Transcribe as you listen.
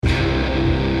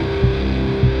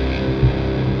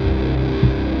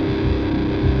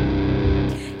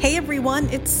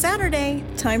everyone. It's Saturday.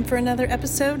 Time for another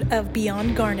episode of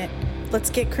Beyond Garnet. Let's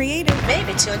get creative.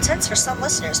 Maybe too intense for some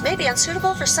listeners, may be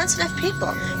unsuitable for sensitive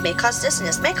people, may cause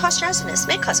dizziness, may cause drowsiness,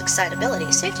 may cause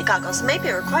excitability. Safety goggles may be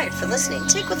required for listening.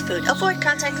 Take with food, avoid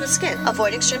contact with skin,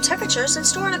 avoid extreme temperatures, and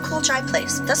store in a cool, dry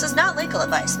place. This is not legal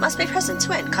advice. Must be present to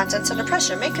win. Contents under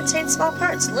pressure may contain small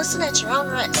parts. Listen at your own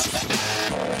risk.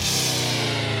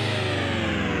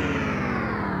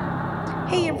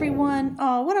 Hey everyone.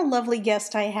 Oh, what a lovely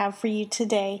guest I have for you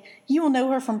today. You will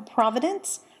know her from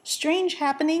Providence, Strange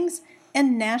Happenings,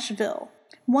 and Nashville.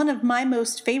 One of my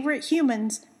most favorite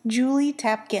humans, Julie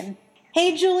Tapkin.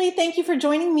 Hey Julie, thank you for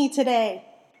joining me today.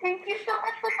 Thank you so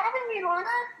much for having me, Lorna.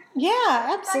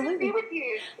 Yeah, absolutely. Glad to be with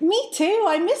you. Me too.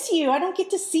 I miss you. I don't get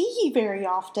to see you very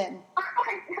often.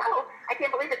 I know. I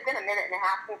can't believe it's been a minute and a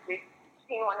half since we've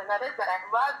seen one another, but I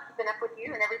love keeping up with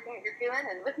you and everything that you're doing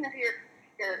and listening to your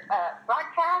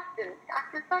broadcast, and I'm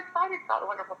just so excited about all the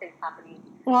wonderful things happening.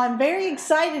 Well, I'm very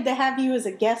excited to have you as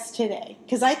a guest today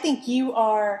because I think you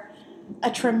are a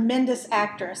tremendous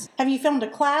actress. Have you filmed a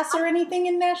class or anything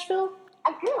in Nashville?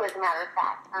 I do, as a matter of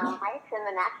fact. I attend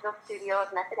the National Studio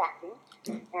of Method Acting,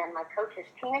 and my coach is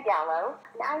Tina Gallo.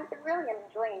 And I really am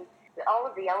enjoying all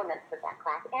of the elements of that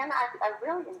class, and I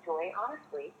really enjoy,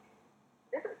 honestly,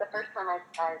 this is the first time I've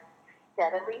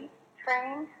steadily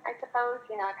trained, I suppose.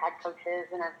 You know, I've had coaches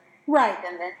and I've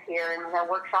done this here and a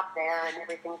workshop there and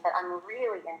everything, but I'm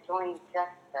really enjoying just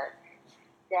the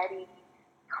steady,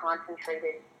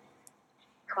 concentrated,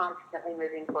 constantly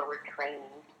moving forward training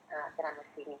that I'm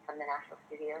receiving from the National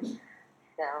Studio.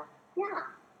 So, yeah.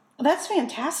 That's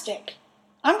fantastic.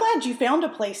 I'm glad you found a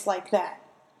place like that.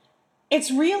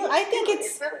 It's real. I think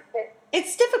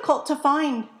it's difficult to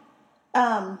find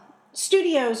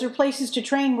studios or places to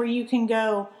train where you can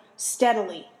go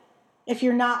steadily if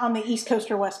you're not on the East Coast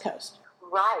or West Coast.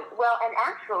 Right. Well, and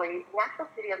actually, National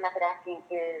Studio of Method Acting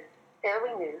is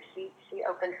fairly new. She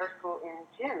opened her school in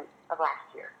June of last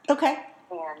year. Okay.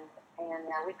 And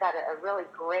we've got a really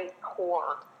great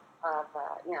core of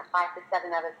 5 to 7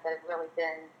 of us that have really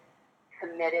been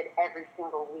committed every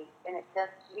single week. And it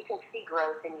just, you can see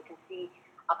growth and you can see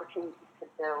opportunities to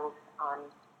build on,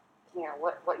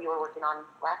 what you were working on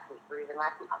last week or even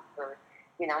last month. Or,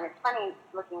 and it's funny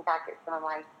looking back at some of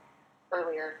my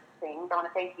earlier things. I want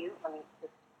to thank you.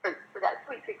 Just for that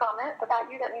sweet comment about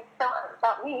you. That means so much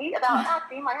about me, about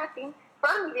acting, my acting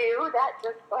from you. That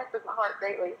just blesses my heart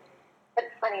greatly. But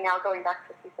it's funny now going back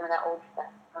to see some of that old stuff.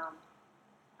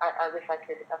 I wish I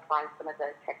could apply some of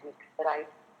the techniques that I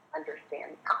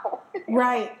understand now.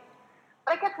 Right.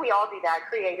 But I guess we all do that.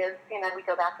 Creatives, we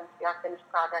go back and see our finished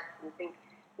projects and think,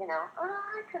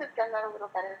 I could have done that a little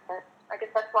better. But I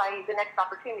guess that's why the next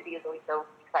opportunity is always so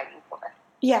exciting for us.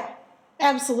 Yeah,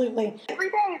 absolutely. Every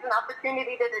day is an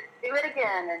opportunity to do it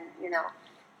again and,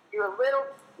 do a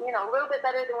little bit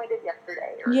better than we did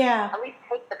yesterday. Or at least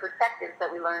take the perspectives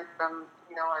that we learned from,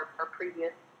 our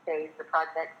previous days, the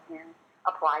projects, and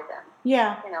apply them.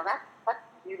 Yeah. That's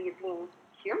the beauty of being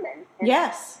human. And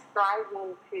yes.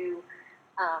 Striving to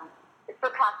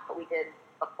surpass what we did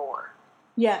before.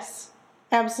 Yes,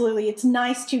 absolutely. It's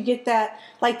nice to get that,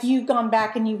 like you've gone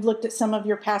back and you've looked at some of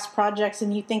your past projects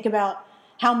and you think about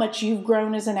how much you've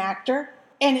grown as an actor.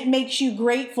 And it makes you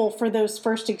grateful for those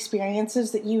first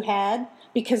experiences that you had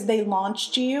because they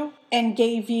launched you and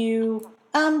gave you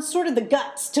sort of the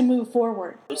guts to move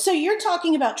forward. So you're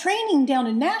talking about training down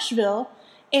in Nashville,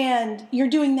 and you're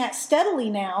doing that steadily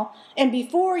now. And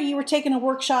before you were taking a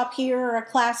workshop here or a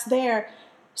class there.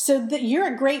 So that you're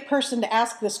a great person to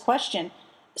ask this question.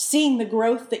 Seeing the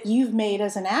growth that you've made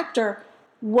as an actor,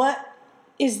 what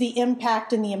is the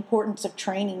impact and the importance of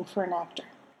training for an actor?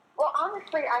 Well,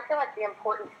 honestly, I feel like the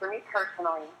importance for me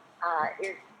personally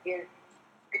is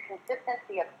the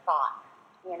consistency of thought.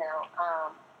 I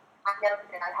know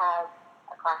that I have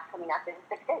a class coming up in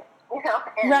 6 days,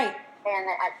 and, right. And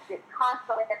it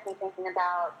constantly gets me thinking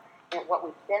about what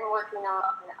we've been working on,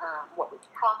 what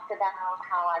we've talked about,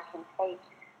 how I can take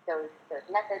those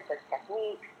methods, those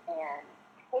techniques, and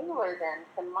tailor them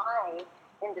to my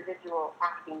individual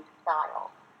acting style.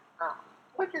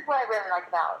 Which is what I really like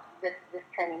about this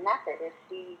training method is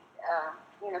she,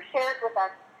 shares with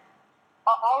us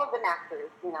all of the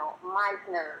masters,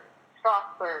 Meisner,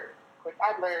 Strasberg,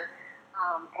 Adler,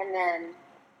 and then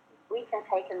we can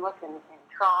take and look and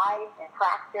try and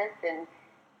practice and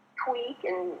tweak,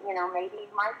 and, maybe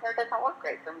Meisner doesn't work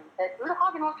great for me, but Uta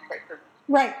Hagen works great for me.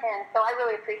 Right. And so I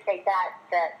really appreciate that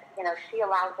she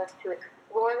allows us to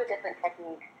explore the different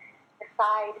techniques,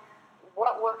 decide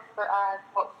what works for us,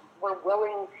 what we're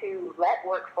willing to let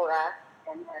work for us,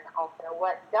 and then also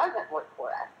what doesn't work for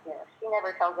us. She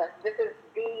never tells us this is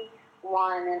the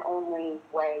one and only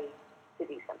way to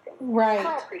do something. Right. And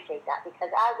I appreciate that because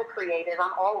as a creative,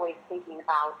 I'm always thinking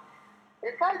about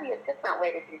there's got to be a different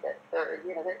way to do this, or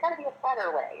there's got to be a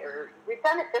better way, or we've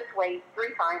done it this way 3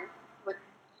 times. Let's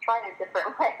try a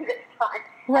different way this time.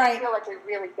 Right. I feel like we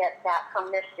really get that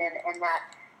permission and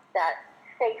that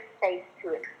safe space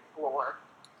to explore,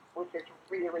 which is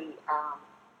really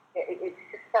it's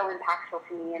just so impactful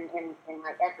to me in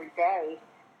my everyday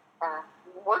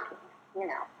working.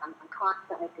 I'm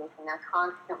constantly thinking. I'm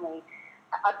constantly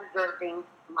observing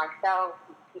myself,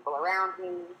 people around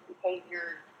me,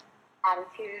 behaviors,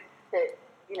 attitudes that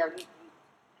you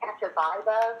catch a vibe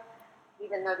of,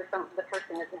 even though the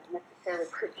person isn't necessarily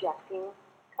projecting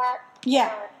that.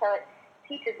 Yeah. So it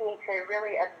teaches me to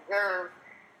really observe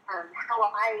how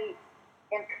I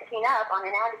am picking up on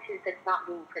an attitude that's not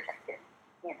being projected.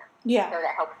 Yeah. So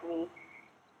that helps me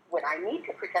when I need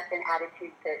to project an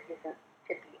attitude that isn't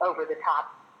to be over the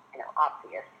top,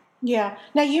 obvious. Yeah.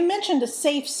 Now, you mentioned a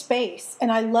safe space,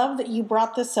 and I love that you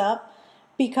brought this up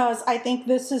because I think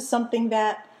this is something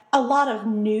that a lot of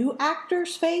new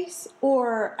actors face,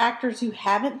 or actors who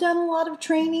haven't done a lot of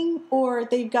training, or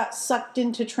they've got sucked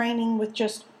into training with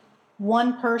just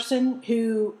one person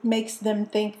who makes them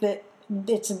think that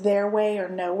it's their way or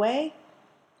no way.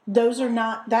 That's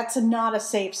not a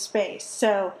safe space.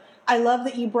 So I love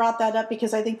that you brought that up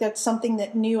because I think that's something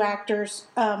that new actors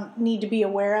need to be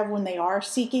aware of when they are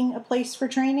seeking a place for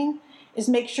training, is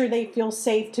make sure they feel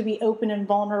safe to be open and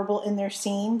vulnerable in their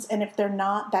scenes. And if they're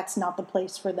not, that's not the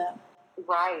place for them.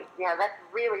 Right. Yeah, that's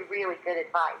really, really good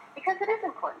advice because it is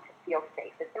important to feel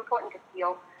safe. It's important to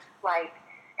feel like,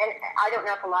 and I don't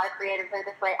know if a lot of creatives are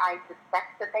this way. I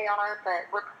suspect that they are, but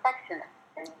we're perfectionists.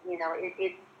 And,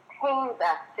 it pains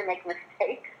us to make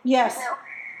mistakes. Yes.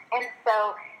 And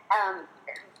so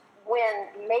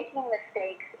when making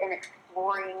mistakes and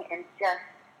exploring and just,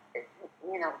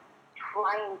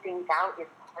 trying things out is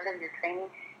part of your training,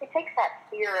 it takes that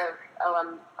fear of,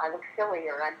 I look silly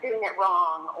or I'm doing it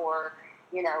wrong or,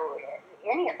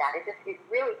 any of that. It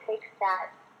really takes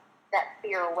that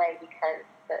fear away because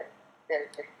the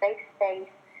safe space,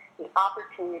 the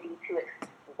opportunity to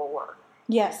explore.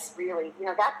 Yes. Really,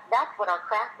 that's what our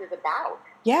craft is about.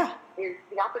 Yeah. Is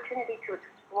the opportunity to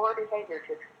explore behavior,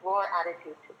 to explore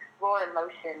attitude, to explore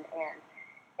emotion,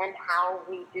 and how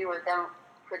we do or don't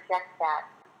project that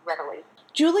readily.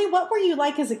 Julie, what were you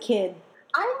like as a kid?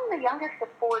 I'm the youngest of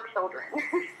 4 children.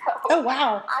 So oh,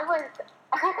 wow. I was,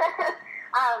 I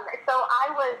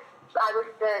was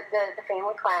the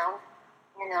family clown.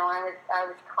 I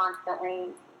was constantly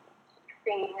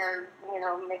singing or,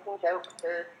 making jokes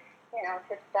or,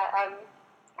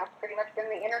 I've pretty much been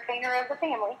the entertainer of the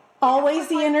family. Always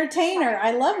the entertainer.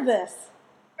 I love this.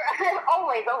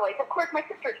 Always. Of course, my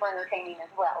sisters were entertaining as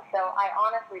well. So I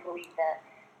honestly believe that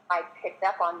I picked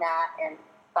up on that and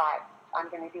thought, I'm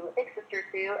going to do what big sisters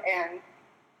do, and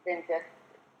then just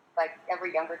like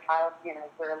every younger child,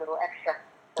 we're a little extra.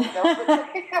 So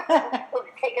we'll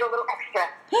take it a little extra,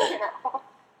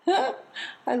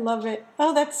 I love it.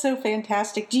 Oh, that's so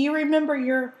fantastic. Do you remember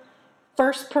your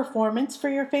first performance for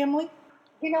your family?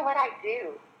 You know what I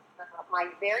do? My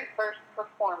very first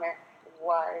performance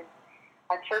was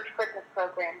a church Christmas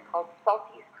program called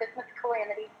Salty's Christmas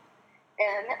Calamity.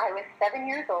 And I was 7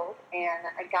 years old, and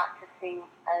I got to sing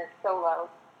a solo,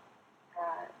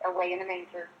 Away in the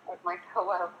Manger was my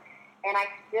solo. And I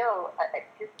still,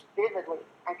 just vividly,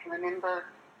 I can remember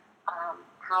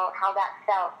how that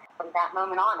felt. From that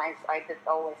moment on, I just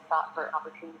always sought for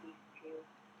opportunities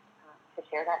to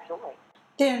share that joy.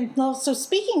 Then, well, so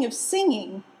speaking of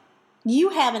singing, you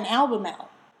have an album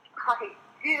out. I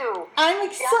do. I'm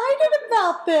excited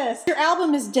about this. Your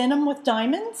album is Denim with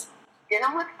Diamonds?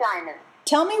 Denim with Diamonds.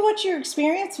 Tell me what your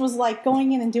experience was like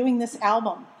going in and doing this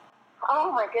album.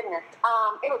 Oh my goodness,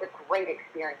 it was a great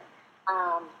experience.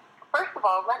 First of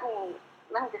all, let me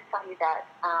just tell you that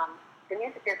the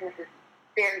music business is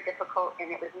very difficult,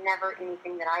 and it was never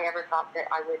anything that I ever thought that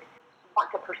I would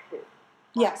want to pursue.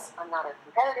 Yes. I'm not a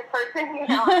competitive person, I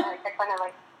kind of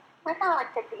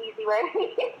like take the easy way,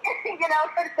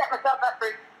 try to set myself up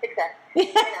for success,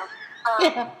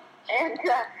 Yeah.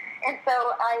 And so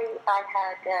I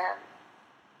had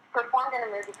performed in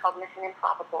a movie called Mission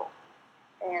Improbable,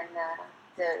 and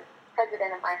the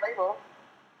president of my label,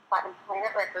 Platinum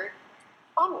Planet Records,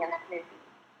 saw me in that movie,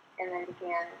 and then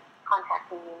began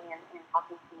contacting me and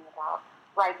talking to me about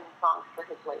writing songs for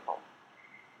his label.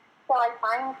 So I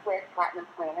signed with Platinum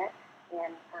Planet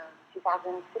in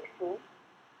 2016,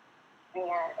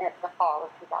 and at the fall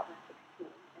of 2016.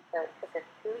 And so it took us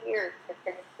 2 years to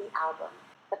finish the album,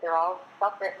 but they're all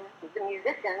self-written. The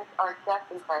musicians are just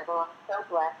incredible. I'm so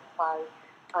blessed by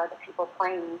the people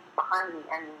playing behind me.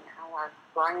 I mean,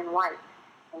 Brian White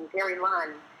and Gary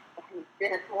Lunn and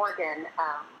Dennis Morgan,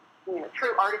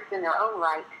 true artists in their own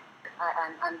right.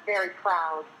 I'm very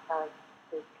proud of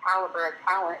the caliber of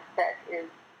talent that is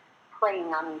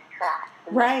playing on these tracks.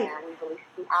 And right. We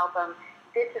released the album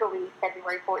digitally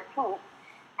February 14th,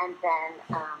 and then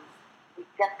we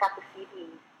just got the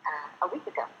CDs a week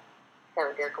ago.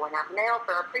 So they're going out in the mail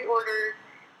for our pre-orders,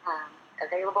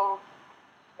 available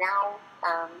now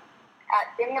at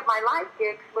any of my live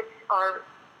gigs, which are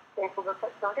canceled or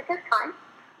postponed at this time.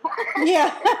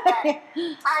 Yeah.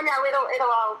 I know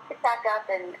it'll all pick back up,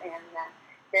 and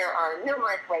there are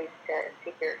numerous ways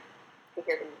to hear the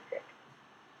music.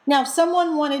 Now, if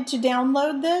someone wanted to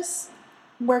download this,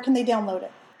 where can they download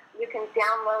it? You can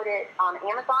download it on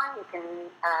Amazon. You can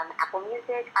Apple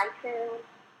Music, iTunes.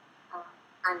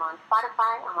 I'm on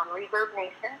Spotify. I'm on Reverb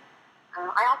Nation.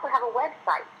 I also have a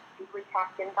website,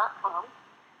 julietapkin.com,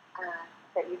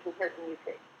 that you can hear the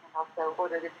music and also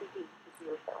order the CD if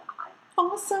you are so inclined.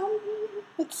 Awesome.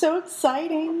 It's so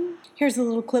exciting. Here's a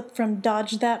little clip from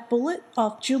Dodge That Bullet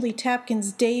off Julie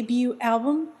Tapkin's debut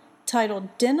album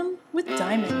titled Denim with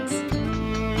Diamonds.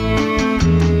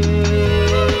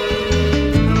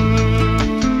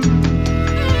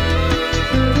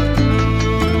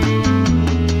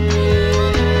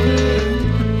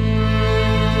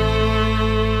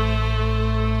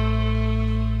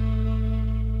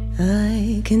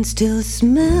 I can still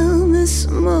smell the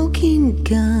smoking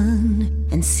gun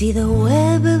and see the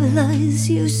web of lies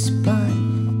you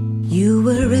spun. You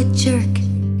were a jerk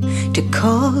to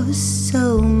cause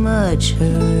so much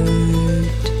hurt,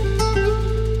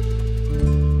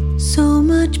 so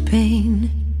much pain.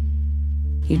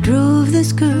 You drove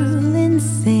this girl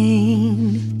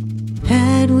insane.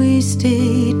 Had we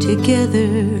stayed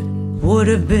together, would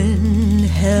have been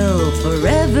hell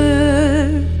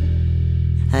forever.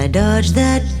 I dodged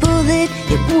that bullet,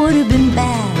 it would have been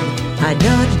bad. I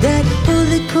dodged that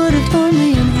bullet, could have torn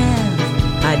me in half.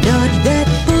 I dodged that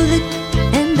bullet,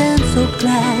 and I'm so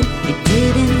glad it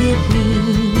didn't hit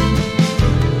me.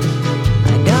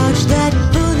 I dodged that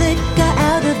bullet, got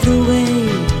out of the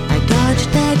way. I dodged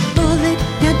that bullet,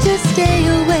 now just stay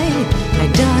away.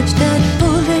 I dodged that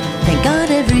bullet, thank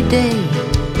God every day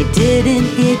it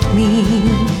didn't hit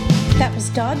me. That was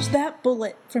Dodge That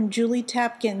Bullet from Julie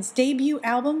Tapkin's debut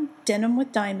album, Denim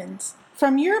with Diamonds.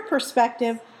 From your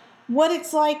perspective, what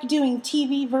it's like doing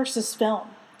TV versus film,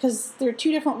 because they're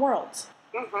two different worlds.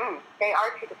 Mm-hmm. They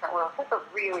are two different worlds. That's a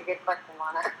really good question,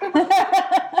 Lana.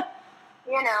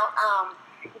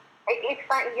 It's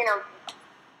like,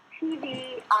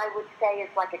 TV, I would say, is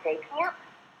like a day camp,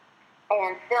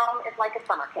 and film is like a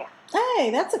summer camp. Hey,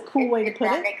 that's a cool way to put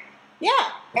it. Makes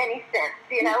any sense,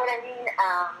 you know what I mean?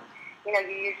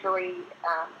 You usually,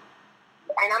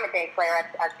 and I'm a day player,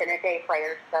 I've been a day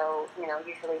player, so,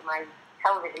 usually my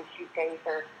television shoot days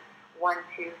are 1,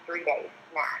 2, 3 days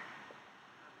max.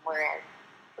 Whereas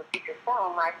for feature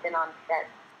film, I've been on set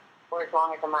for as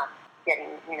long as a month, getting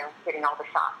all the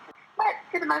shots. But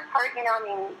to the most part,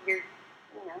 you're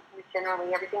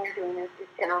generally, everything you're doing is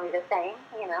generally the same,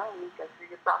 and you go through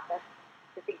your process.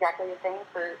 It's exactly the same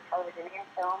for television and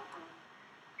film.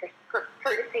 Just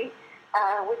courtesy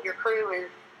with your crew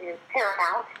is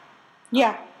paramount.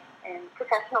 Yeah. And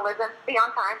professionalism, be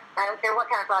on time. I don't care what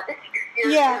kind of project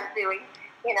you're doing.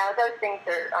 Those things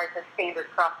are the standard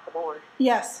across the board.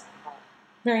 Yes,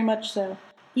 very much so.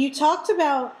 You talked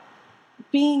about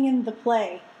being in the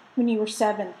play when you were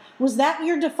 7. Was that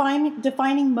your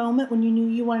defining moment when you knew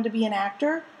you wanted to be an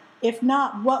actor? If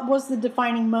not, what was the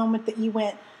defining moment that you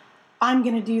went, I'm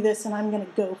going to do this and I'm going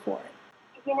to go for it?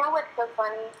 You know what's so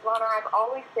funny, Lana? I've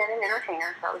always been an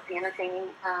entertainer, so I was the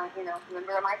entertaining,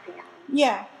 member of my family.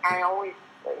 Yeah. I always,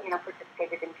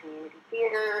 participated in community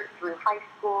theater through high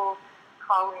school,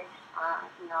 college. I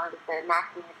was a mass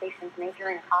communications major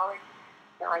in college,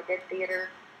 so I did theater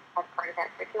as part of that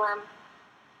curriculum.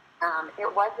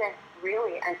 It wasn't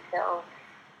really until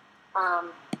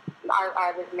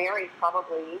I was married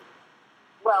probably,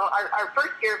 our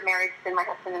first year of marriage, then my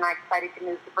husband and I decided to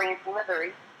move to Branson,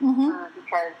 Missouri,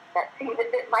 because that seemed to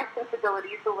fit my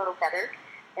sensibilities a little better.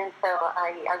 And so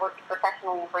I worked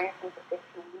professionally in Branson for 15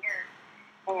 years.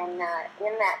 And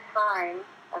in that time,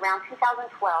 around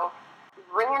 2012,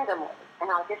 randomly, an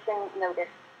audition notice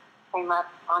came up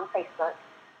on Facebook.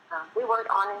 We weren't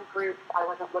on in groups. I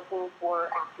wasn't looking for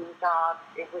acting jobs.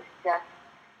 It was just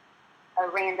a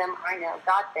random,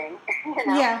 God thing,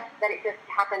 that it just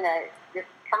happened to just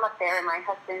come up there, and my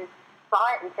husband saw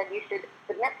it and said, you should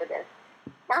submit for this.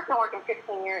 Now, I've been working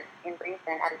 15 years in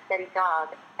Branson at a steady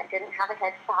job. I didn't have a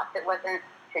headshot that wasn't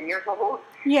 10 years old.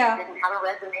 Yeah. I didn't have a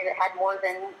resume that had more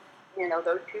than,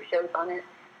 those 2 shows on it.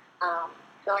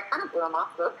 So I kind of blew him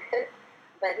off a little bit,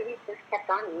 but he just kept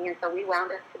on me, and so we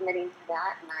wound up submitting to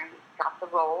that, and I got the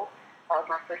role. That was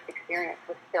my first experience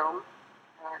with film.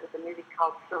 It was a movie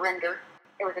called Surrender.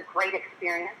 It was a great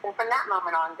experience, and from that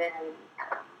moment on, then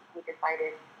we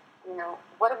decided,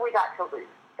 what have we got to lose?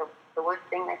 The worst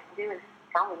thing they can do is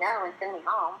tell me no and send me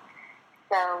home.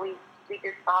 So we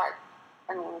just thought,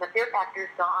 the fear factor's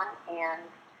gone, and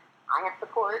I have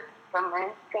support from my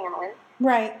family.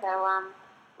 Right. So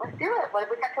let's do it. What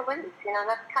have we got to lose? And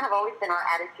that's kind of always been our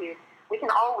attitude. We can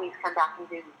always come back and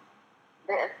do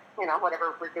this,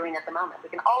 whatever we're doing at the moment. We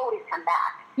can always come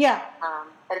back. Yeah.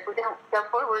 But if we don't go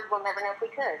forward, we'll never know if we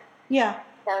could. Yeah.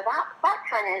 So that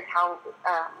kind of is how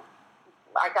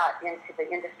I got into the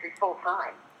industry full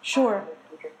time. Sure.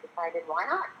 We just decided, why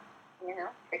not?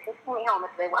 They can send me home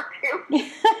if they want to.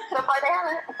 So far they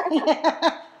haven't.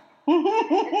 Yeah.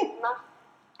 The most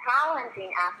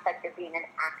challenging aspect of being an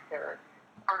actor,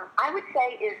 I would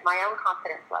say, is my own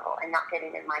confidence level and not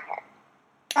getting in my head.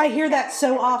 I hear that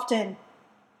so often.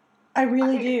 I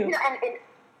really do. And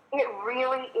it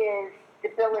really is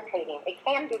debilitating. It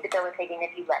can be debilitating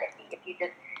if you let it be. If you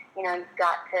just, you've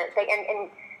got to say,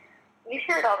 and you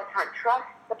hear it all the time, trust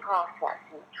the process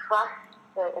and trust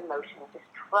the emotions. Just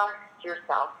trust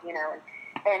yourself,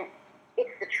 and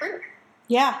it's the truth.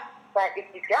 Yeah. But if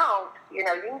you don't, you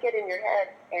can get in your head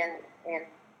and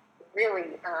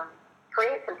really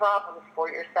create some problems for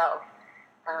yourself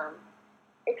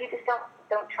if you just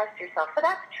don't trust yourself. So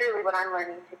that's truly what I'm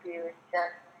learning to do, is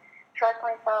just trust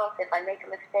myself. If I make a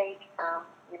mistake,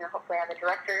 hopefully I have a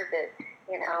director that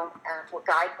will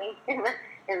guide me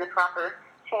in the proper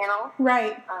channel.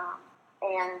 Right.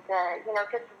 And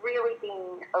just really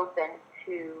being open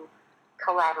to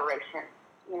collaboration.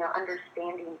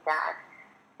 Understanding that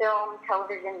film,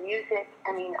 television, music,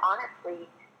 honestly,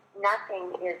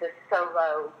 nothing is a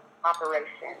solo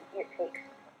operation. It takes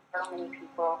so many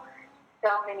people,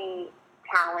 so many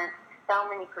talents, so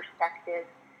many perspectives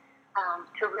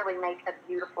to really make a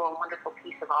beautiful and wonderful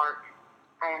piece of art.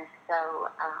 And so,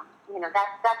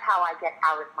 that's how I get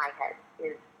out of my head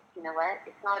is, what?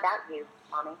 It's not about you,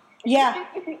 Mommy. Yeah.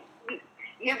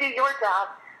 You do your job,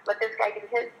 let this guy do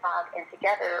his job, and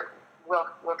together we'll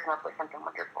come up with something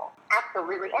wonderful.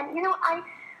 Absolutely. And, I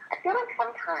feel like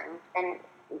sometimes, and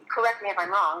correct me if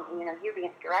I'm wrong, you being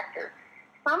a director,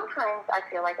 sometimes I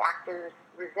feel like actors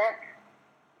resent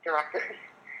directors'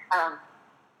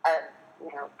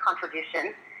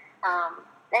 contribution.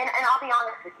 And I'll be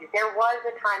honest with you, there was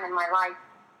a time in my life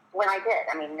when I did.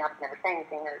 I mean, I've never said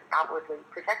anything or outwardly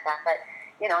protect that, but,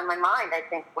 in my mind, I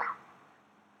think, well,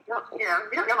 you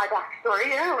don't know my backstory,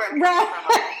 where I'm coming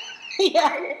from.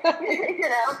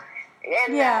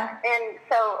 Yeah. And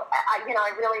so, I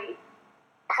really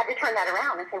had to turn that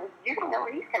around and say, well, you don't know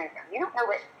where he's coming from. You don't know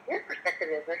what his perspective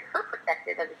is or her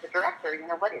perspective as a director.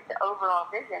 What is the overall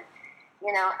vision?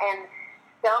 And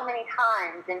so many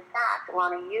times, in fact,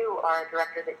 Lana, you are a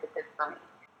director that did this for me,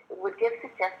 would give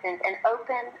suggestions and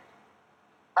open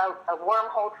a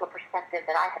wormhole to a perspective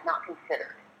that I had not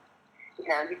considered. You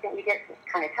think you get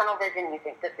kind of tunnel vision, you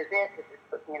think this is it, this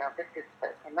is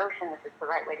the emotion, this is the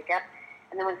right way to get.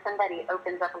 And then when somebody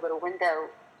opens up a little window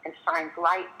and shines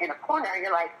light in a corner,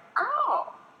 you're like,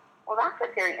 oh, well, that's a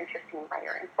very interesting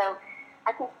layer. And so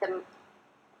I think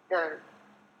the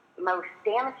most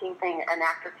damaging thing an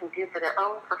actor can do for their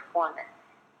own performance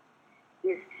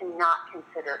is to not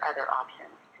consider other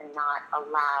options, to not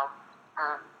allow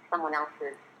someone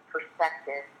else's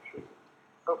perspective to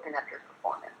open up your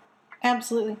performance.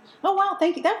 Absolutely. Oh, wow.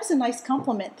 Thank you. That was a nice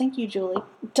compliment. Thank you, Julie.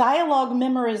 Dialogue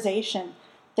memorization.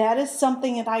 That is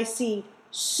something that I see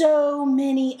so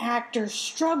many actors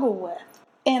struggle with.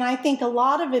 And I think a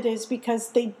lot of it is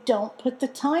because they don't put the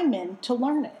time in to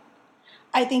learn it.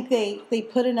 I think they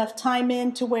put enough time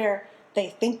in to where they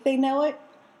think they know it,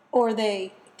 or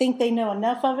they think they know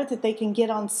enough of it that they can get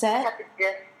on set. I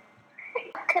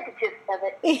got the gist of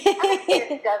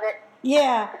it.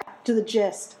 Yeah, to the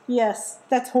gist. Yes,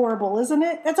 that's horrible, isn't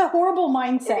it? That's a horrible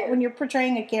mindset when you're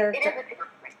portraying a character. It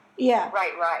is. Yeah.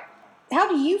 Right. How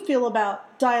do you feel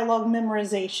about dialogue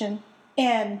memorization,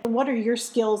 and what are your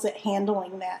skills at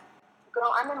handling that?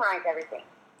 Girl, I memorize everything.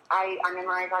 I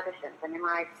memorize auditions. I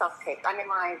memorize self-tapes. I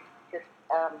memorize just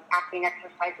acting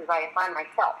exercises I assign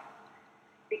myself.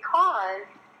 Because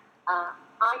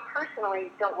I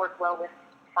personally don't work well with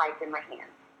sides in my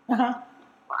hands. Uh-huh.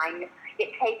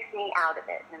 It takes me out of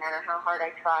it. No matter how hard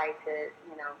I try to,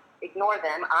 ignore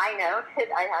them, I know that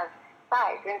I have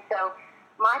sides. And so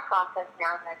my process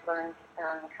now that I've learned,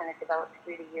 kind of developed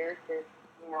through the years is,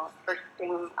 First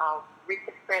thing, I'll read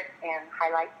the script and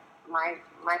highlight my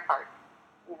parts.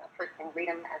 First thing, read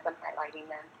them as I'm highlighting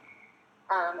them.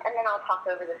 And then I'll talk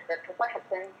over the script with my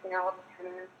husband, kind of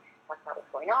talk about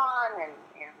what's going on and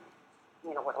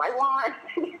what do I want,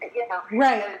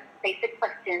 Right. Those basic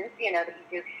questions, that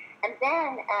you do. And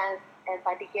then as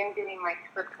I begin doing my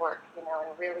script work, and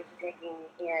really digging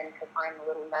in to find the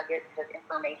little nuggets of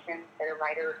information that a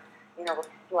writer, will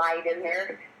slide in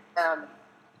there,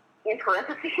 in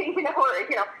parentheses,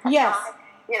 Yes.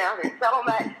 There's so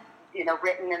much,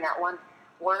 written in that one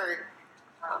word.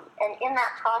 And in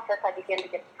that process, I begin to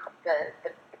get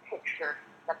the picture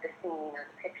of the scene or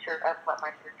the picture of what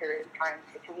my character is trying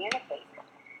to communicate.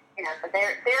 So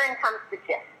therein comes the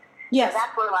gist. Yes. So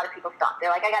that's where a lot of people stop.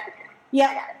 They're like, I got the gist. Yep.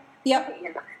 I got it. Yep.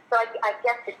 So I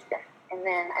get the gist.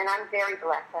 And I'm very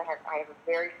blessed. I have a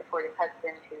very supportive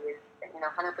husband who is, 100%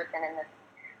 in this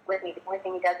with me. The only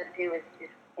thing he doesn't do is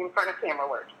in front of camera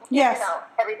work. Yes.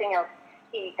 Everything else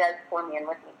he does for me and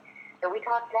with me. So we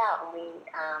talked it out, and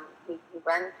he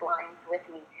runs lines with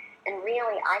me. And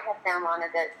really, I have found, Lana,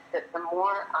 that the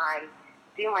more I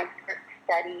do my script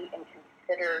study and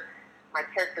consider my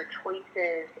character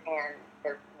choices and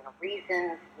the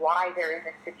reasons why they're in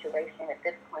this situation at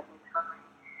this point in time,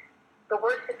 the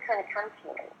words just kind of come to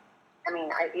me. I mean,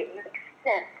 it makes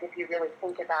sense if you really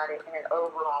think about it in an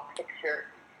overall picture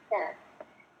sense.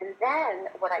 And then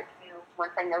what I do,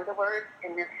 once I know the words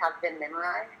and then have them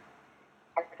memorized,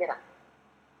 I pick it up.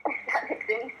 If that makes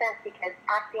any sense, because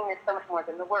acting is so much more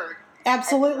than the words.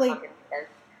 Absolutely.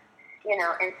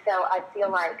 And so I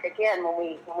feel like, again, when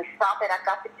we stop it, I've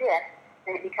got the gist,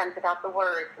 then it becomes about the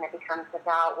words, and it becomes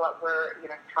about what we're,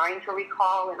 trying to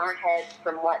recall in our heads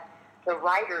from what the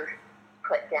writers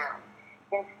put down.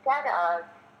 Instead of,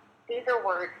 these are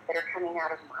words that are coming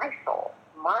out of my soul,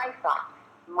 my thoughts,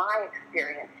 my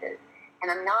experiences,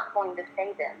 and I'm not going to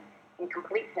say them in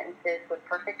complete sentences with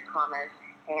perfect commas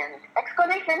and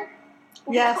exclamations.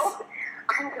 Yes.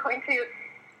 I'm going to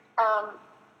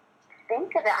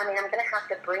think of it. I mean, I'm going to have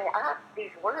to bring up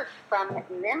these words from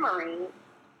memory,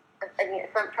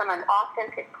 from an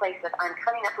authentic place of I'm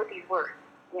coming up with these words.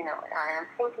 I'm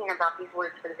thinking about these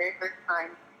words for the very first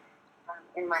time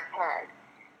in my head.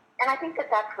 And I think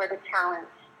that's where the challenge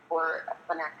for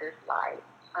some actors lies.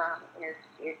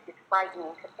 It's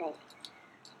frightening to think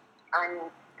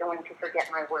I'm going to forget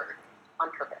my words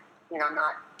on purpose. I'm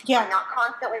not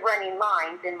constantly running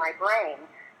lines in my brain.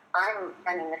 I'm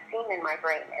running the scene in my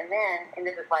brain. And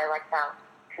this is why I like about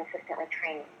consistently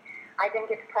training. I then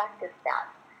get to practice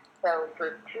that. So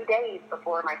for 2 days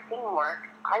before my scene work,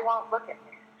 I won't look at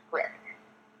the script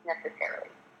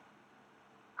necessarily.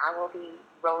 I will be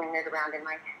rolling it around in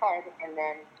my head, and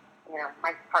then,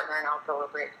 my partner and I'll go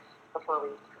over it before we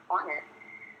perform it.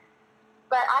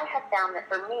 But I have found that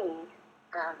for me,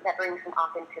 that brings an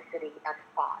authenticity of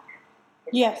thought.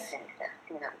 Yes.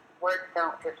 Words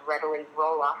don't just readily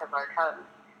roll off of our tongues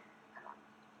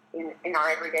in our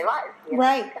everyday lives. We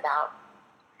have to think about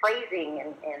phrasing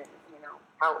and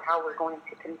how we're going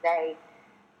to convey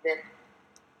this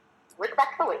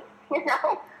respectfully,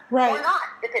 Right. or not,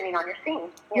 depending on your scene.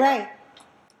 Right.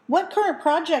 What current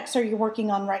projects are you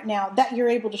working on right now that you're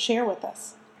able to share with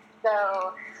us?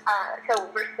 So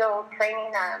we're still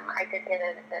training. I did get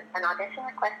an audition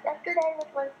request yesterday,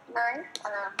 which was nice,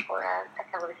 for a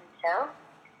television show.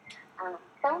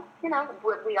 So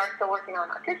we are still working on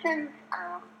auditions.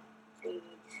 The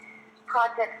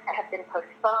projects have been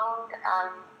postponed.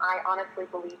 I honestly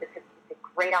believe it's a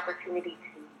great opportunity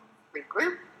to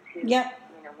regroup, to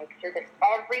make sure that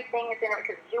everything is in it,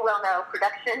 because as you well know,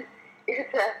 production is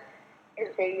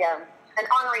an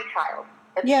ornery child.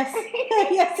 Yes.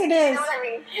 Yes, it is. You know what I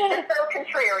mean? It's so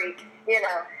contrary,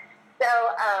 So,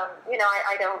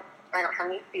 I don't have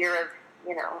any fear of,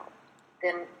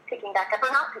 them picking back up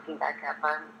or not picking back up.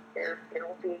 There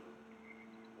will be,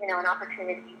 an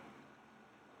opportunity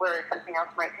where something else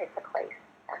might take the place.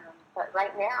 But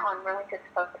right now, I'm really just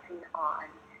focusing on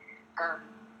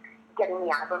getting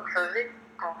the album heard.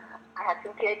 I had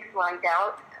some gigs lined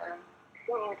out,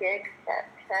 singing gigs that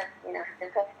have been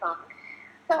postponed.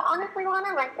 So honestly,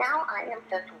 Lana, right now I am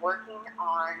just working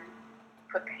on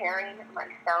preparing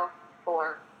myself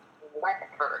for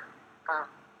whatever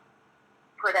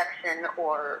production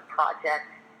or project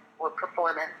or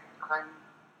performance I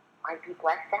might be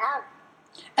blessed to have.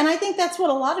 And I think that's what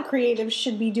a lot of creatives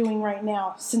should be doing right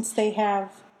now, since they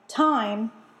have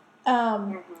time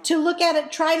to look at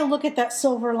it, try to look at that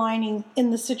silver lining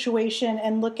in the situation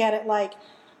and look at it like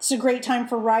it's a great time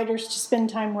for writers to spend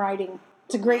time writing.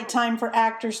 It's a great time for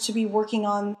actors to be working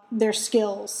on their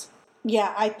skills.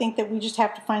 Yeah, I think that we just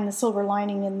have to find the silver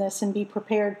lining in this and be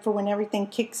prepared for when everything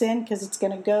kicks in, because it's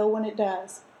going to go when it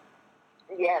does.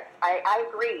 Yes, I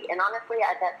agree. And honestly,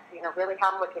 that's really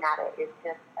how I'm looking at it. It's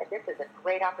just this is a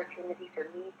great opportunity for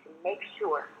me to make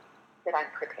sure that I'm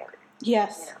prepared.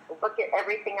 Yes. To look at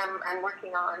everything I'm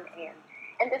working on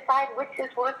and decide which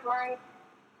is worth my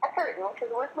effort and which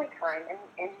is worth my time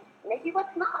and maybe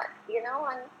what's not.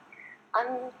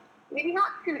 I'm maybe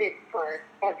not suited for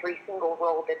every single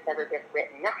role that's ever been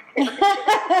written.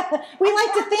 We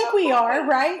like to think we are,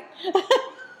 right?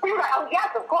 Oh, yes,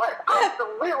 of course.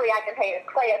 Absolutely, I can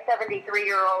play a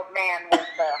 73-year-old man with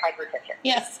hypertension.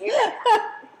 Yes.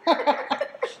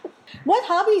 What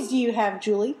hobbies do you have,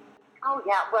 Julie? Oh,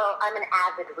 yeah. Well, I'm an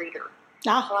avid reader.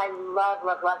 So I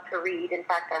love to read. In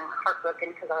fact, I'm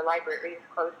heartbroken because our library is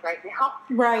closed right now.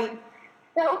 Right.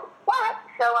 So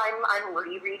I'm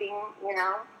rereading,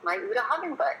 my Uta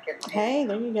Hagen book. Hey,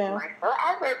 there you go. My Phil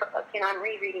Adler book. I'm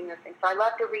rereading those things. So I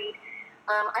love to read.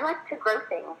 I like to grow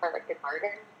things. I like to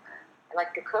garden. I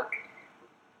like to cook,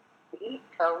 to eat.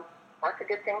 So that's a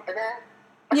good thing for that.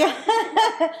 Yeah.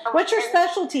 What's your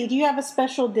specialty? Do you have a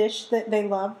special dish that they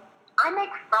love? I make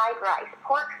fried rice,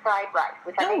 pork fried rice,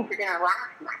 which I made for dinner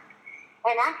last night.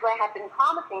 And actually, I had been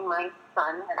promising my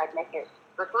son that I'd make it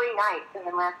for 3 nights, and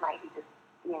then last night he just,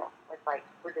 was like,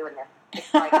 we're doing this. It's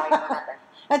fried rice or nothing.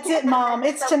 That's it, Mom.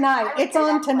 It's tonight. It's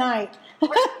on tonight.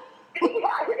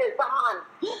 Yeah, it is on.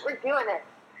 We're doing it.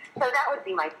 So that would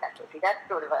be my specialty. That's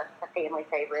sort of a family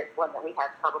favorite, one that we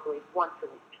have probably once a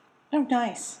week. Oh,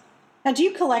 nice. Now, do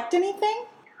you collect anything?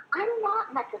 I'm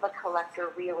not much of a collector,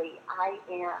 really. I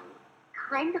am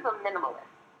kind of a minimalist.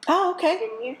 Oh, okay.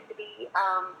 It used to be,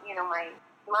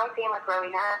 my family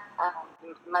growing up,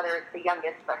 mother is the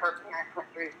youngest, but her parents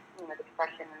went through, the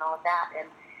Depression and all of that. And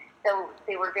so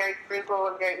they were very frugal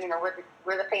and very,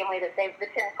 we're the family that saved the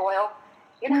tin foil,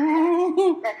 that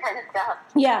kind of stuff.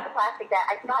 Yeah. The plastic bag.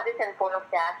 I still have the tin foil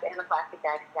stash and the plastic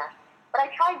bag stash. But I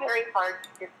try very hard to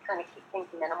just kind of keep things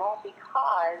minimal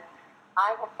because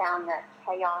I have found that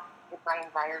chaos in my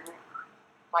environment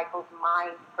stifles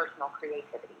my personal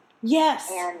creativity. Yes.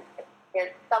 And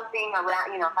there's something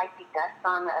around, if I see dust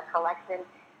on a collection,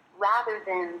 rather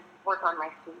than work on my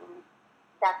theme,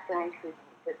 that's going to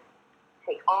just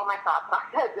take all my thought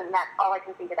process, and that's all I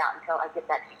can think about until I get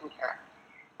that taken care of.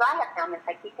 So I have found that if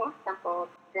I keep things simple,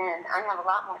 then I have a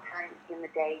lot more time in the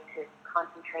day to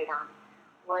concentrate on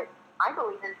what I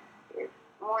believe is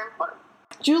more important.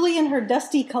 Julie and her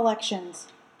dusty collections.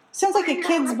 Sounds like a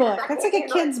kid's book. That's like a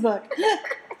kid's book. We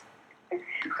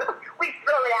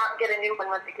throw it out and get a new one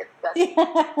once it gets dusty.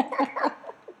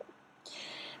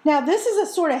 Now, this is a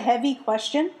sort of heavy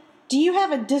question. Do you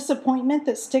have a disappointment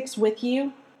that sticks with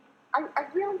you? I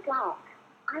really don't.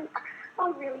 I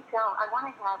really don't. I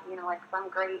want to have, like some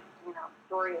great,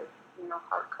 story of,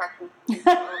 heart-crushing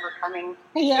overcoming,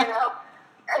 Yeah.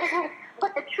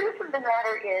 But the truth of the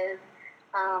matter is,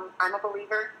 I'm a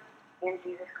believer in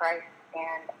Jesus Christ,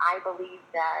 and I believe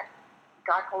that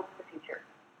God holds the future.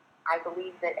 I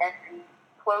believe that every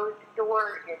closed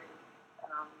door is,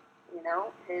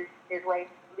 his way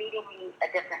leading me a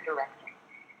different direction.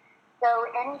 So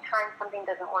anytime something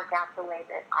doesn't work out the way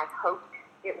that I hoped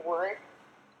it would,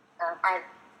 I've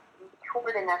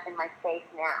matured enough in my faith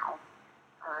now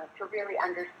to really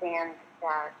understand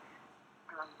that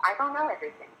I don't know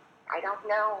everything. I don't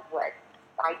know what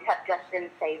I have just been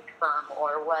saved from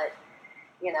or what,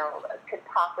 could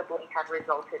possibly have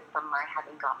resulted from my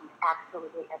having gotten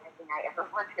absolutely everything I ever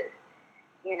wanted,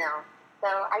 So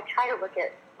I try to look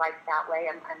at life that way.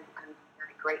 I'm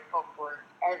very grateful for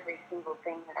every single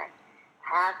thing that I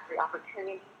have, every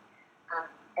opportunity,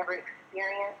 every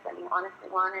experience. I mean, honestly,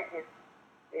 Lana, if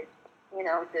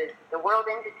the world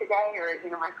ended today or,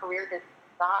 my career just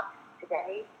stopped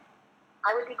today,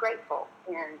 I would be grateful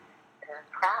and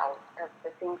proud of the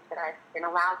things that I've been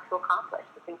allowed to accomplish,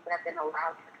 the things that I've been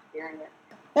allowed to experience.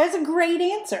 That's a great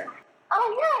answer.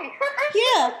 Oh, yay!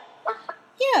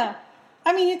 Yeah.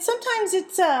 I mean, sometimes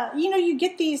it's, you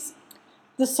get the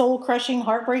soul-crushing,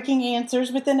 heartbreaking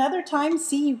answers, but then other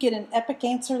times, you get an epic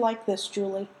answer like this,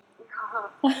 Julie.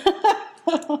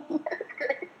 That's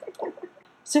great.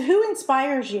 So who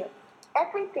inspires you?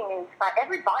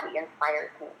 Everybody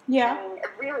inspires me. Yeah. I mean,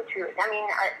 really, truly. I mean,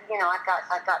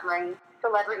 I've got my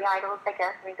celebrity idols, I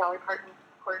guess. I mean, Dolly Parton,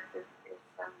 of course, is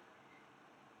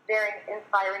very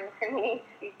inspiring to me.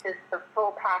 She's just the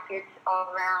full package all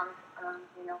around,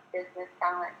 business,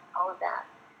 talent, all of that.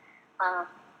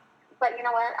 But you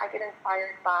know what? I get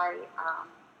inspired by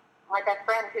my best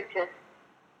friend who just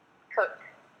cooked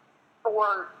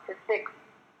 4 to 6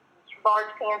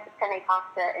 large pans of penne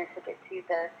pasta and took it to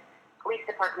the police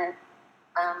department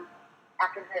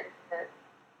after the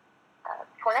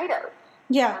tornadoes.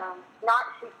 Yeah. Not,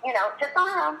 just on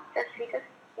her own. She just,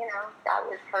 that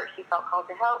was her. She felt called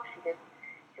to help.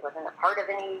 She wasn't a part of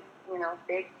any,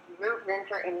 big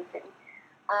movement or anything.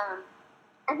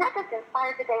 And that just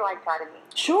inspired the daylights out of me.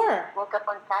 Sure. Woke up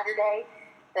on Saturday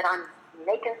that I'm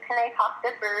making penne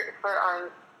pasta for our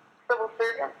civil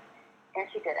servants, and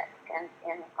she did it. And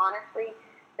honestly,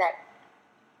 that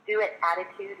do-it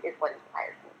attitude is what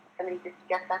inspires me. Somebody just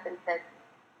gets up and says,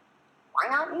 why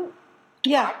not me?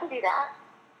 Yeah. I can do that.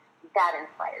 That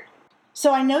inspires me.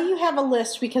 So I know you have a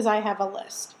list because I have a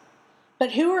list.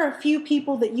 But who are a few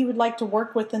people that you would like to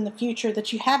work with in the future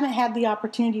that you haven't had the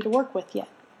opportunity to work with yet?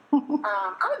 I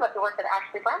would love to work with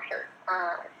Ashley Brasher.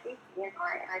 She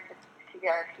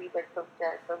was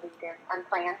the lead in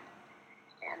Unplanned,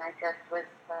 and I just was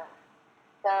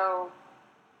so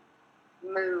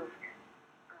moved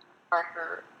by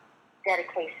her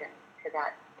dedication to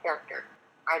that character.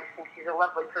 I just think she's a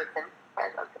lovely person.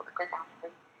 I'd love to work with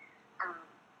Ashley.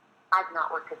 I've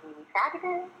not worked with Mimi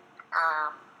Fagadin.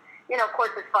 Of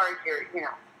course, as far as your,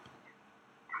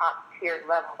 top tier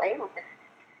level A-list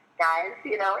guys,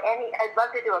 I'd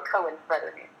love to do a Coen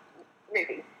Brothers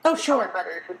movie. Oh, sure. Coen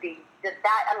Brothers would be just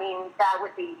that. I mean, that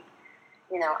would be,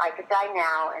 I could die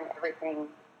now and everything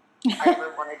I ever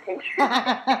wanted to.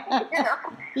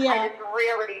 Yeah. I just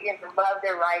really love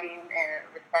their writing and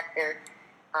respect their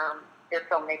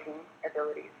filmmaking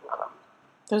abilities. Love them.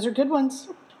 Those are good ones.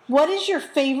 What is your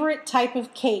favorite type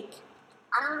of cake?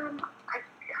 I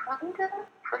kind of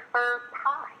prefer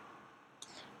pie.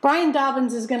 Brian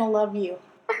Dobbins is going to love you.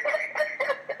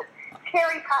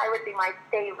 Cherry pie would be my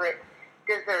favorite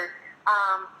dessert.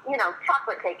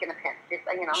 Chocolate cake in a pinch. Just,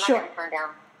 I'm not Sure. going to turn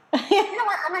down. You know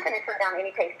what? I'm not going to turn down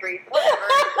any pastries. Whatever.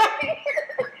 If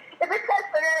it says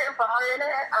sugar or bar in it,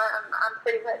 I'm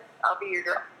pretty much, I'll be your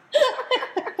girl.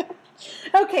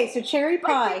 Okay, so cherry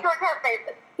pie. Like, have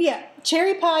favorites. Yeah,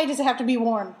 cherry pie, does it have to be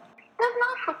warm? It does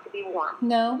not have to be warm.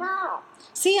 No? No.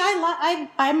 See,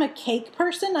 I'm a cake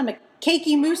person. I'm a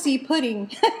cakey moosey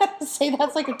pudding. Say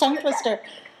that's like a tongue twister.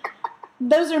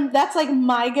 That's like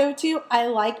my go-to. I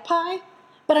like pie,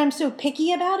 but I'm so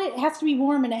picky about it. It has to be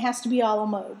warm and it has to be a la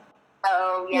mode.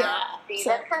 Oh, yeah. Yeah, See, so.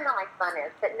 that's kind of how my son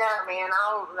is. But no, man,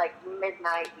 I'll,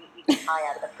 midnight, eat the pie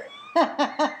out of the fridge.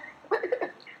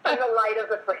 From the light of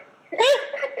the fridge.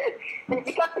 And if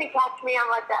you catch me, I'm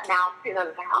like that mouse, the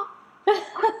mouse.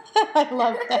 I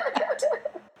love that.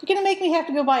 You're going to make me have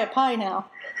to go buy a pie now.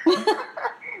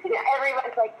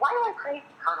 Everyone's like, why do I crave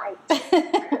pie?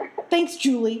 Thanks,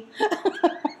 Julie.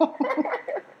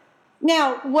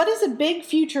 Now, what is a big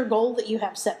future goal that you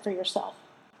have set for yourself?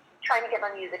 Trying to get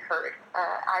my music heard.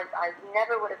 I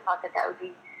never would have thought that would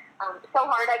be so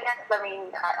hard, I guess. I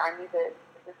mean, I knew that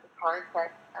this was hard,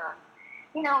 but,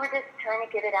 we're just trying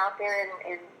to get it out there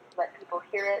and let people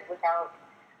hear it without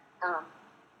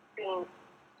being,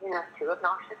 too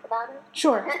obnoxious about it.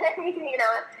 Sure. If you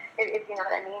know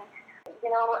what I mean.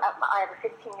 I have a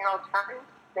 15-year-old son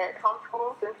that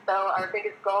homeschools, and so our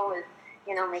biggest goal is,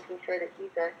 making sure that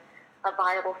he's a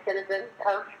viable citizen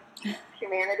of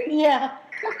humanity. Yeah.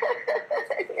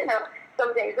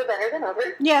 Some days are better than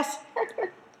others. Yes.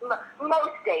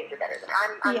 Most days are better than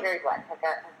I'm very blessed. I've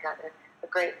got a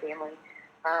great family.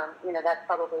 That's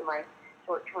probably my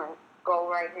short-term goal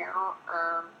right now.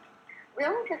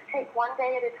 Really just take one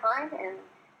day at a time and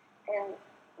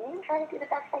even try to do the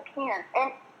best I can.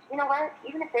 And you know what?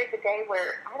 Even if there's a day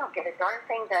where I don't get a darn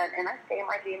thing done and I stay in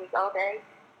my jammies all day,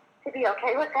 to be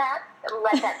okay with that, and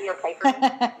let that be okay for me,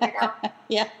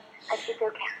 Yeah. I think,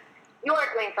 okay, you are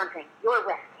doing something. You're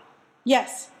resting.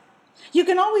 Yes. You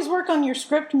can always work on your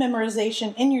script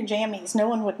memorization in your jammies. No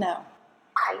one would know.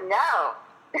 I know.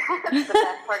 That's the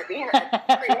best part of being a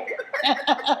creative.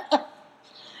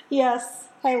 Yes,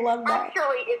 I love that.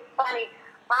 Actually, it's funny.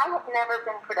 I have never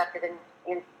been productive in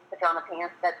pajama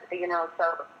pants. That's,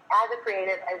 so as a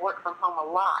creative, I work from home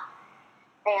a lot.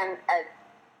 And as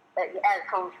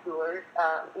homeschoolers,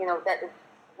 that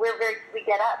we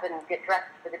get up and get dressed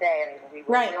for the day. I mean, we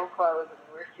wear our own clothes and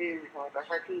we wear shoes and we brush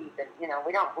our teeth and,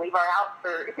 we don't leave our house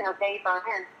for, days on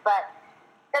end. But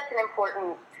that's an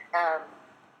important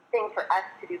thing for us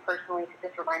to do personally, to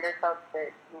just remind ourselves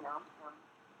that,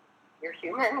 you're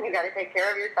human, you got to take care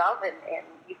of yourself, and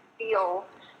you feel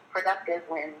productive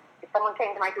when, if someone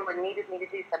came to my door and needed me to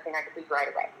do something, I could leave right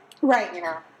away. Right.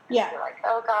 Yeah. Yeah. You're like,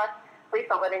 oh, God, please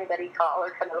don't let anybody call or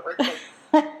come over, because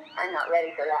I'm not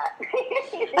ready for that.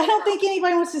 I don't think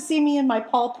anybody wants to see me in my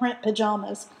paw print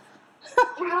pajamas.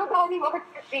 Nobody wants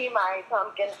to see my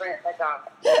pumpkin print pajamas.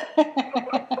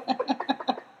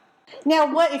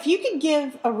 Now, if you could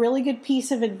give a really good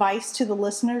piece of advice to the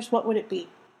listeners, what would it be?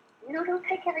 don't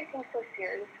take everything so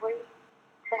seriously.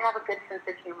 To have a good sense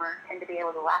of humor and to be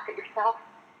able to laugh at yourself,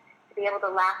 to be able to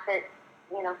laugh at,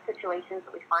 situations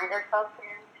that we find ourselves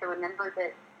in, to remember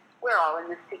that we're all in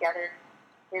this together.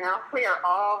 We are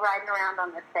all riding around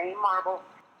on the same marble.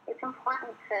 It's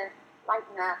important to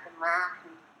lighten up and laugh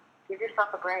and give yourself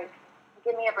a break.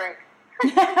 Give me a break.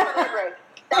 Give each other a break.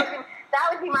 That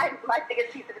would be my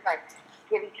biggest piece of advice.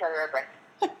 Give each other a break.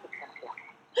 It's going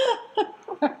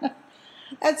to be okay.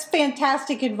 That's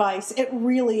fantastic advice. It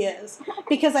really is.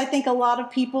 Because I think a lot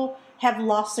of people have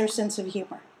lost their sense of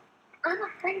humor. I'm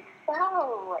afraid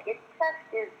so. It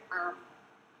just is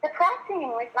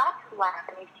depressing. We've got to laugh.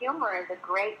 I mean, humor is a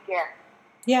great gift.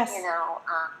 Yes.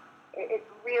 It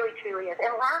really, truly is.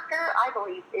 And laughter, I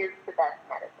believe, is the best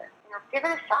medicine. Give it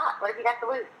a shot. What have you got to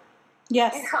lose?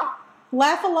 Yes.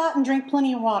 Laugh a lot and drink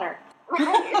plenty of water.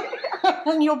 Right.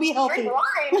 And you'll be healthy. Drink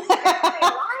wine.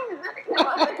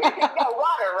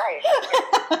 Water, right.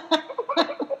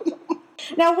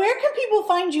 Now, where can people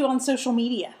find you on social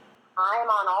media? I'm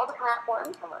on all the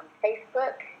platforms. I'm on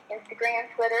Facebook, Instagram,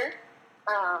 Twitter.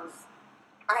 I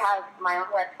have my own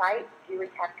website,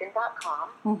 julietapkin.com.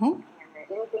 Mm-hmm. And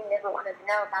anything you ever wanted to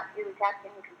know about Julie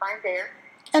Tapkin, you can find there.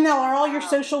 And now, are all your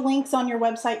social links on your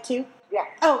website, too? Yes.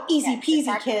 Oh, easy peasy,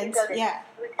 Yes, kids. Yeah.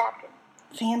 Julie Tapkin.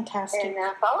 Fantastic. And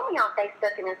follow me on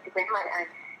Facebook and Instagram.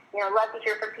 I love to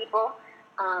hear from people.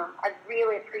 I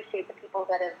really appreciate the people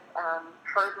that have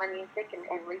heard my music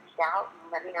and reached out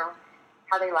and let me know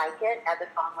how they like it. As a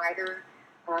songwriter,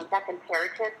 that's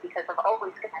imperative because I've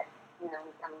always got,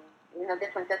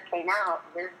 this one just came out.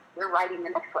 We're writing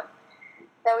the next one.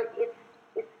 So it's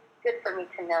good for me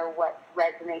to know what's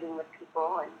resonating with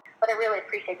people. But I really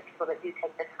appreciate the people that do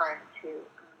take the time to,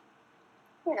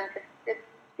 just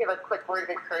give a quick word of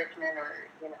encouragement or,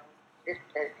 just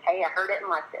to, hey, I heard it and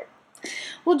liked it.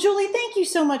 Well, Julie, thank you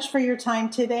so much for your time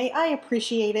today. I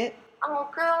appreciate it. Oh,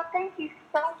 girl, thank you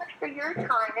so much for your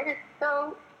time. It is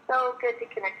so, so good to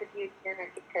connect with you and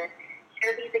get to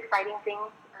share these exciting things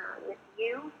with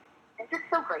you. I'm just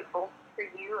so grateful for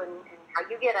you and how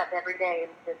you get up every day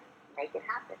and just make it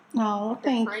happen. Oh,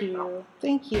 thank you.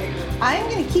 Thank you. I'm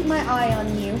going to keep my eye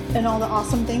on you and all the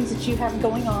awesome things that you have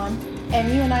going on.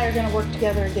 And you and I are going to work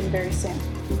together again very soon.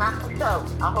 I hope so.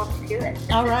 I hope to do it.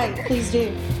 All right. Please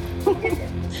do.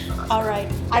 All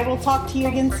right. I will talk to you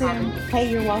again soon.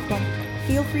 Hey, you're welcome.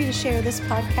 Feel free to share this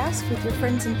podcast with your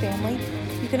friends and family.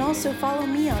 You can also follow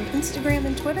me on Instagram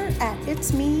and Twitter at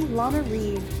It's Me, Lana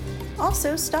Reed.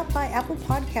 Also, stop by Apple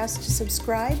Podcasts to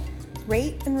subscribe,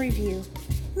 rate, and review.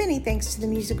 Many thanks to the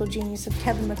musical genius of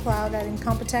Kevin MacLeod at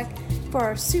Incompetech for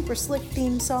our super slick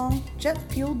theme song, Jet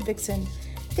Fueled Vixen.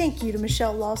 Thank you to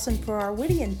Michelle Lawson for our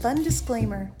witty and fun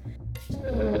disclaimer.